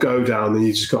 it'll go down and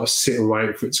you just got to sit and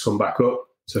wait for it to come back up.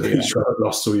 So you've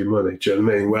lost all your money. Do you know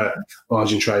what I mean? Where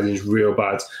margin trading is real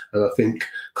bad. And I think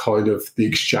kind of the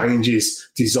exchanges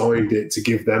designed it to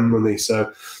give them money.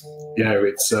 So, yeah,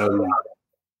 it's I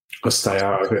stay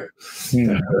out of it.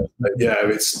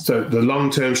 It's the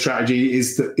long-term strategy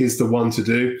is the one to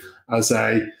do as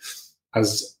the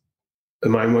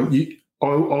main one. I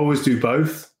always do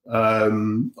both.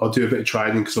 I'll do a bit of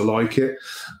trading because I like it.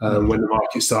 When the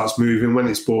market starts moving, when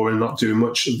it's boring, not doing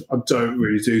much, I don't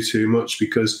really do too much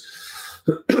because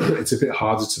it's a bit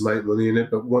harder to make money in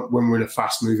it. But when we're in a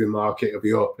fast-moving market, it'll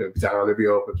be up, it'll be down, it'll be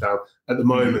up, it'll be down. At the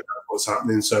moment, that's what's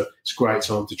happening. So it's a great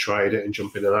time to trade it and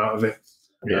jump in and out of it.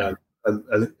 Yeah.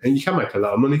 And you can make a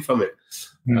lot of money from it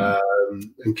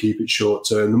and keep it short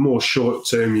term. The more short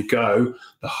term you go,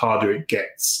 the harder it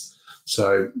gets.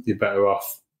 So you're better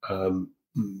off.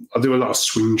 I do a lot of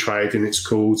swing trading, it's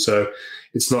called. So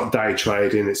it's not day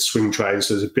trading, it's swing trading.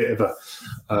 So there's a bit of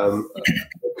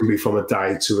it can be from a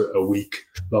day to a week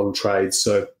long trade.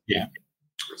 So yeah.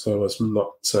 So it's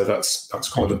not. So that's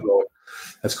kind of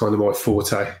my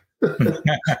forte.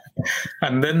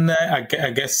 And then I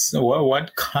guess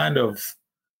what kind of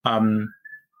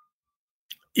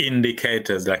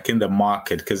indicators like in the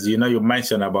market, because you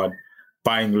mentioned about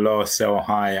buying low, sell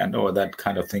high, and all that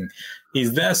kind of thing.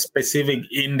 Is there specific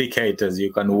indicators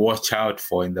you can watch out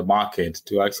for in the market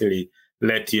to actually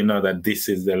let you know that this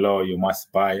is the low you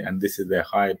must buy and this is the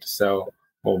high to sell,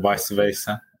 or vice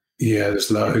versa? Yeah,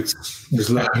 there's loads.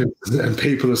 And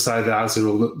people will say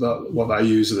that what they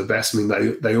use are the best. I mean,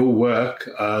 they all work.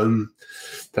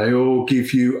 They all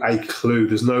give you a clue.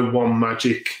 There's no one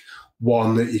magic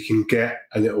one that you can get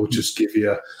and it will just give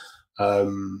you.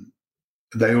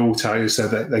 They all tell you so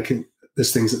that they can.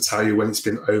 There's things that tell you when it's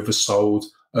been oversold,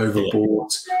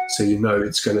 overbought, so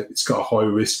it's got a high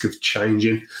risk of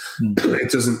changing.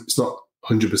 It's not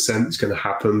 100% it's going to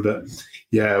happen, but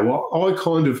yeah, I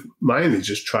kind of mainly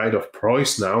just trade off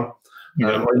price now.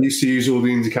 I used to use all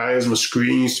the indicators. My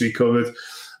screen used to be covered.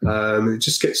 It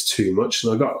just gets too much,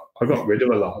 and I got rid of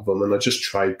a lot of them, and I just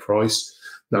trade price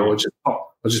now. I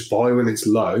just buy when it's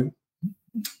low.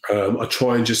 I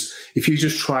try and if you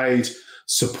just trade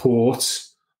support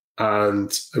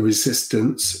and a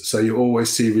resistance, so you always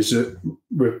see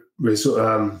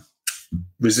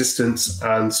resistance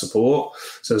and support.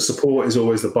 So support is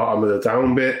always the bottom of the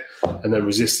down bit, and then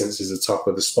resistance is the top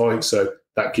of the spike. So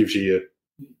that gives you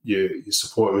your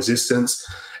support and resistance.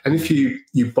 And if you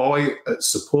buy at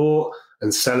support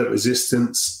and sell at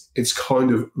resistance, it's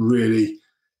kind of really,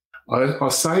 I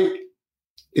say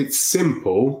it's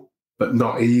simple but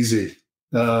not easy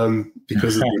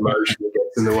because of the emotion that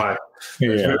gets in the way.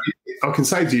 Yeah. I can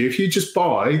say to you, if you just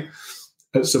buy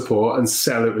at support and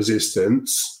sell at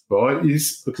resistance, right?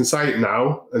 I can say it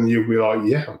now, and you'll be like,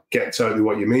 "Yeah, I get totally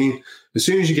what you mean." As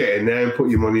soon as you get in there and put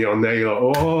your money on there, you're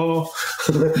like, "Oh,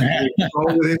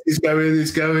 it's going,"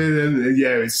 and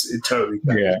it's totally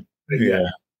going. Yeah.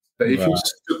 But if you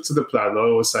stuck to the plan, I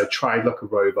always say trade like a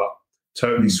robot,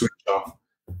 totally switch off,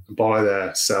 buy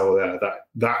there, sell there.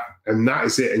 That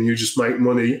is it, and you just make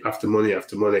money after money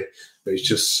after money. But it's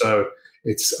just so.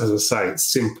 It's, as I say, it's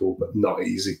simple but not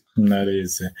easy. Not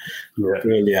easy. Yeah.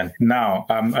 Brilliant. Now,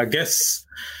 I guess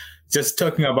just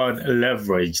talking about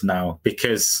leverage now,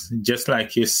 because just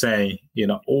like you say,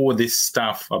 all this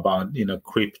stuff about,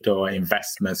 crypto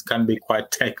investments can be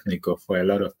quite technical for a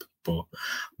lot of people.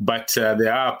 But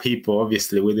there are people,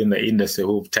 obviously, within the industry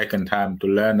who've taken time to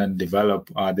learn and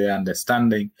develop their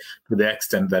understanding to the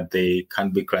extent that they can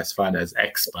be classified as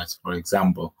experts, for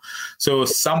example. So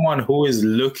someone who is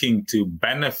looking to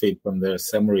benefit from the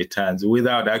same returns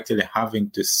without actually having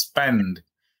to spend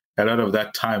a lot of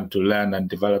that time to learn and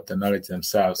develop the knowledge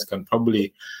themselves can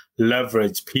probably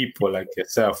leverage people like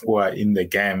yourself who are in the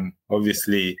game,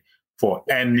 obviously. For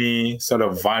any sort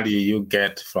of value you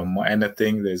get from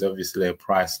anything, there's obviously a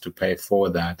price to pay for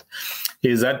that.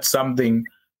 Is that something,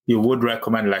 you would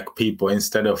recommend like people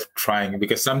instead of trying,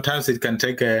 because sometimes it can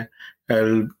take a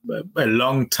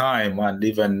long time and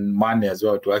even money as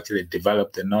well to actually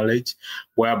develop the knowledge,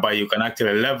 whereby you can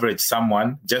actually leverage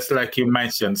someone, just like you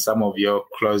mentioned, some of your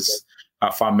close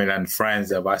family and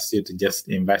friends have asked you to just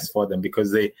invest for them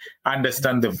because they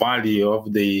understand the value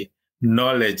of the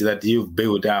knowledge that you've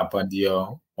built up, and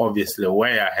you're obviously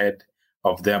way ahead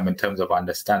of them in terms of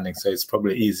understanding. So it's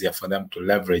probably easier for them to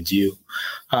leverage you.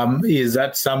 Is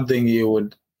that something you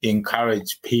would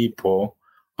encourage people,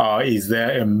 or is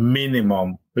there a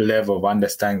minimum level of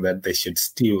understanding that they should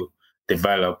still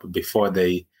develop before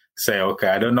they say, okay,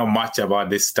 I don't know much about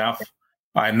this stuff,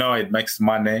 I know it makes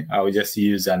money, I will just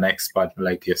use an expert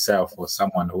like yourself or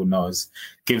someone who knows,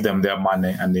 give them their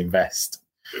money and invest?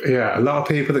 Yeah, a lot of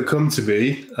people that come to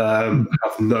me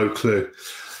have no clue.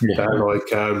 Yeah. They're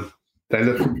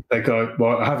like, they go,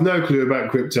 well, I have no clue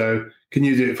about crypto. Can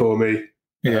you do it for me?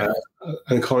 Yeah.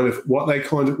 And I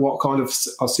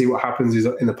see what happens is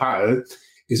in the pattern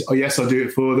is, oh, yes, I do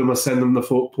it for them. I send them the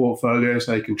full portfolio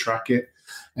so they can track it.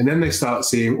 And then they start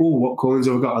seeing, oh, what coins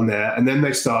have I got on there? And then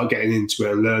they start getting into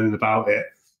it and learning about it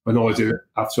when I do it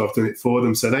after I've done it for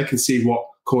them. So they can see what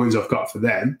coins I've got for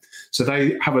them. So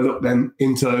they have a look then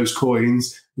into those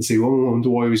coins and see, well, I wonder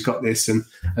why he's got this, and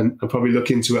probably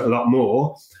look into it a lot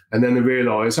more. And then they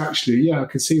realise, actually, yeah, I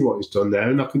can see what he's done there.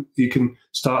 And you can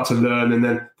start to learn and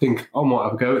then think, I might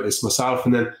have a go at this myself,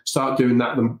 and then start doing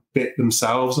that bit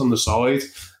themselves on the side.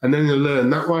 And then they'll learn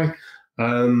that way.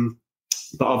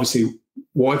 But obviously,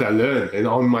 why they're learning,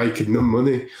 I'm making them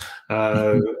money.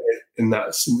 And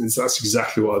that's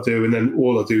exactly what I do. And then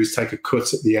all I do is take a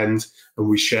cut at the end and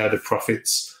we share the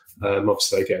profits.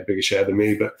 Obviously, they get a bigger share than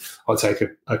me, but I'll take a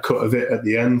cut of it at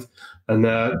the end. And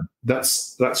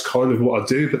that's kind of what I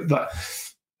do. But that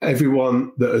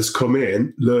everyone that has come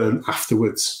in learn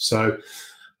afterwards. So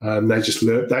they just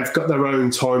learn. They've got their own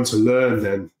time to learn.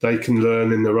 Then they can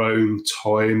learn in their own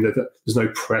time. There's no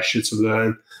pressure to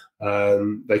learn.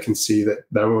 They can see that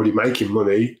they're already making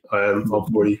money. I'm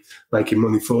already making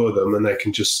money for them, and they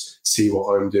can just see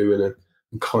what I'm doing and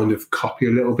kind of copy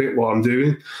a little bit what I'm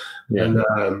doing. Yeah.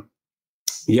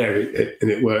 And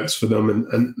it works for them,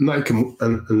 and they can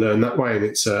and learn that way, and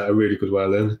it's a really good way of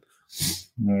learning.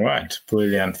 All right,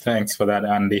 brilliant. Thanks for that,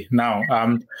 Andy. Now,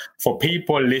 for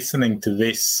people listening to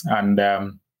this and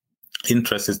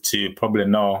interested to probably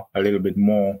know a little bit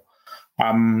more,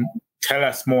 tell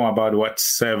us more about what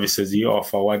services you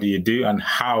offer, what do you do, and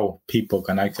how people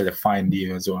can actually find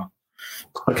you as well.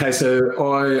 Okay, so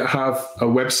I have a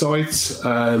website.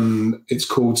 It's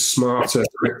called Smarter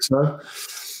Crypto.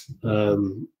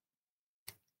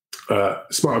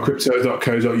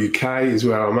 Smartercrypto.co.uk is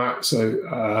where I'm at. So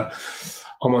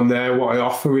I'm on there. What I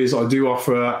offer is I do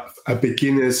offer a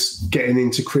beginners getting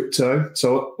into crypto.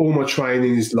 So all my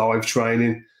training is live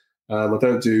training. I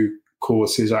don't do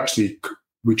courses. Actually,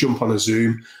 we jump on a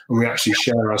Zoom and we actually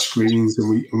share our screens, and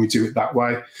we do it that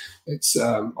way. It's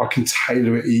I can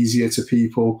tailor it easier to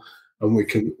people, and I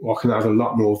can add a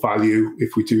lot more value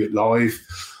if we do it live,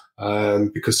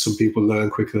 because some people learn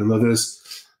quicker than others,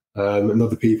 and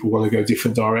other people want to go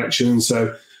different directions.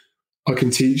 So I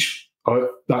can teach.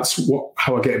 That's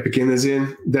how I get beginners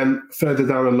in. Then further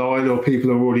down the line, or people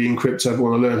are already in crypto but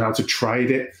want to learn how to trade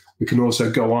it, we can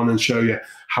also go on and show you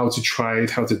how to trade,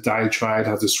 how to day trade,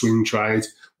 how to swing trade,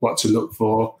 what to look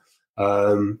for.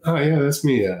 That's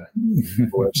me.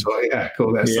 Website. Yeah,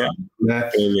 cool. That's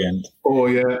there.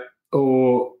 Brilliant.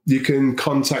 Or you can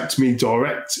contact me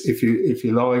direct if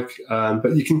you like. But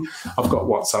I've got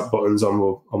WhatsApp buttons on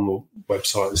the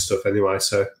website and stuff anyway.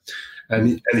 So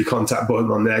any contact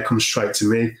button on there comes straight to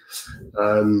me.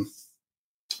 And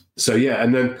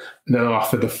then I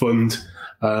offer the fund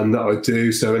that I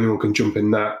do, so anyone can jump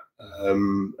in that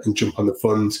and jump on the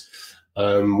fund.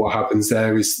 What happens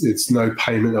there is it's no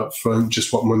payment up front,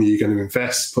 just what money you're going to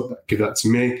invest. Give that to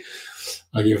me.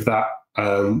 I give that.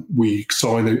 We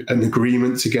sign an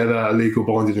agreement together, a legal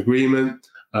binding agreement.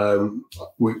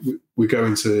 We go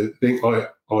into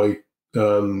I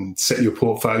set your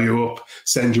portfolio up,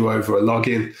 send you over a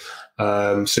login,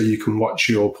 so you can watch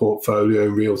your portfolio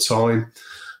in real time.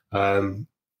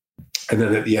 And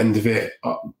then at the end of it,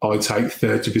 I take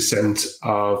 30%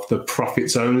 of the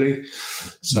profits only.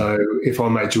 So if I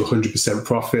made you 100%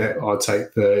 profit, I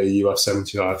take 30, you have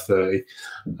 70, I have 30.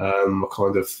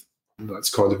 That's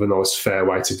kind of a nice, fair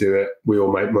way to do it. We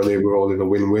all make money. We're all in a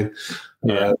win-win.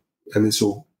 And it's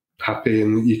all happy.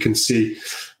 And you can see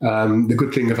the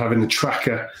good thing of having a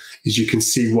tracker is you can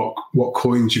see what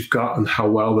coins you've got and how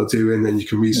well they're doing. Then you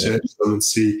can research them and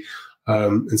see,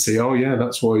 oh yeah,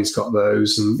 that's why he's got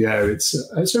those. And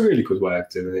it's a really good way of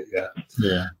doing it.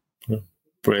 Yeah.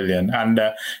 Brilliant. And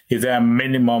is there a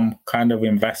minimum kind of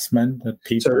investment that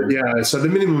people? So the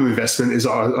minimum investment is,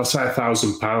 I'll say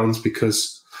 £1,000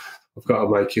 because I've got to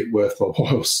make it worth my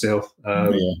while still.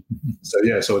 So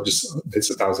it's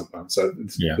 £1,000. So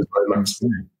it's my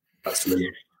maximum. That's the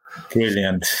minimum.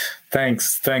 Brilliant.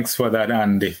 Thanks for that,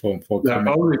 Andy, for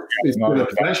coming. It's been a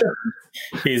pleasure.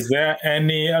 Is there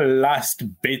any last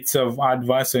bits of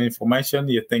advice or information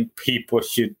you think people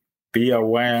should be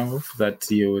aware of that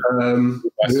you would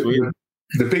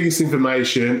the biggest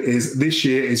information is this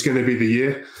year is going to be the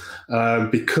year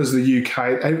because the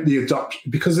UK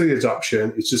because of the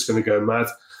adoption, it's just going to go mad.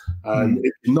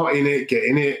 If you're not in it, get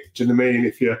in it. Do you know what I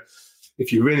mean?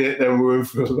 If you're in it, then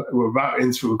we're about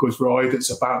into a good ride. It's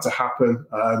about to happen.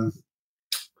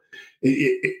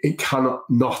 It cannot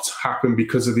not happen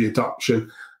because of the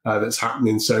adoption that's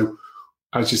happening. So,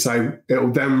 as you say,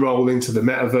 it'll then roll into the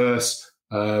metaverse,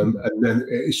 and then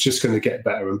it's just going to get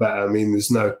better and better. I mean, there's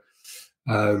no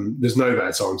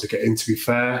better time to get in, to be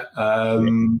fair.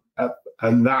 And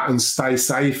stay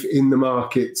safe in the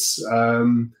markets.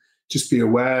 Just be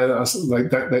aware. They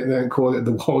don't call it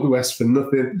the Wild West for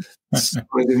nothing.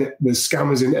 There's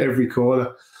scammers in every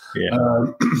corner.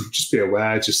 Just be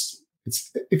aware.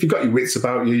 If you've got your wits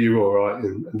about you, you're all right,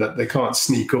 and that they can't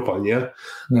sneak up on you.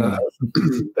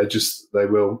 They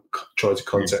will try to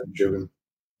contact you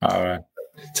and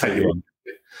take you on.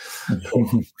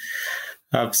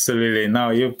 Absolutely. No,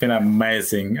 you've been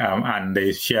amazing, and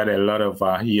they shared a lot of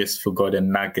useful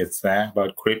golden nuggets there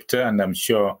about crypto, and I'm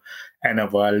sure any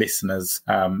of our listeners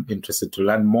interested to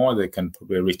learn more, they can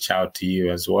probably reach out to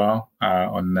you as well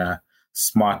on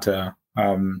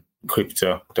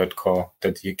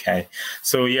smartercrypto.co.uk.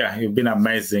 So you've been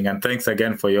amazing, and thanks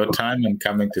again for your time and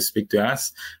coming to speak to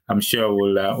us. I'm sure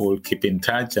we'll keep in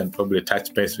touch and probably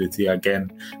touch base with you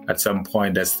again at some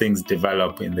point as things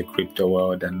develop in the crypto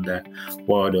world and the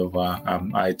world of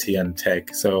IT and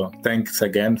tech. So thanks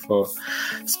again for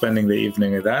spending the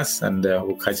evening with us, and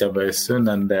we'll catch up very soon,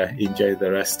 and enjoy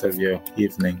the rest of your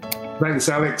evening. Thanks,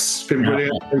 Alex. It's been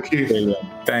brilliant. Thank you.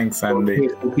 Brilliant. Thanks, Andy.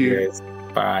 Thank you. Yes.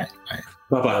 Bye.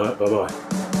 Bye-bye.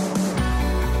 Bye-bye.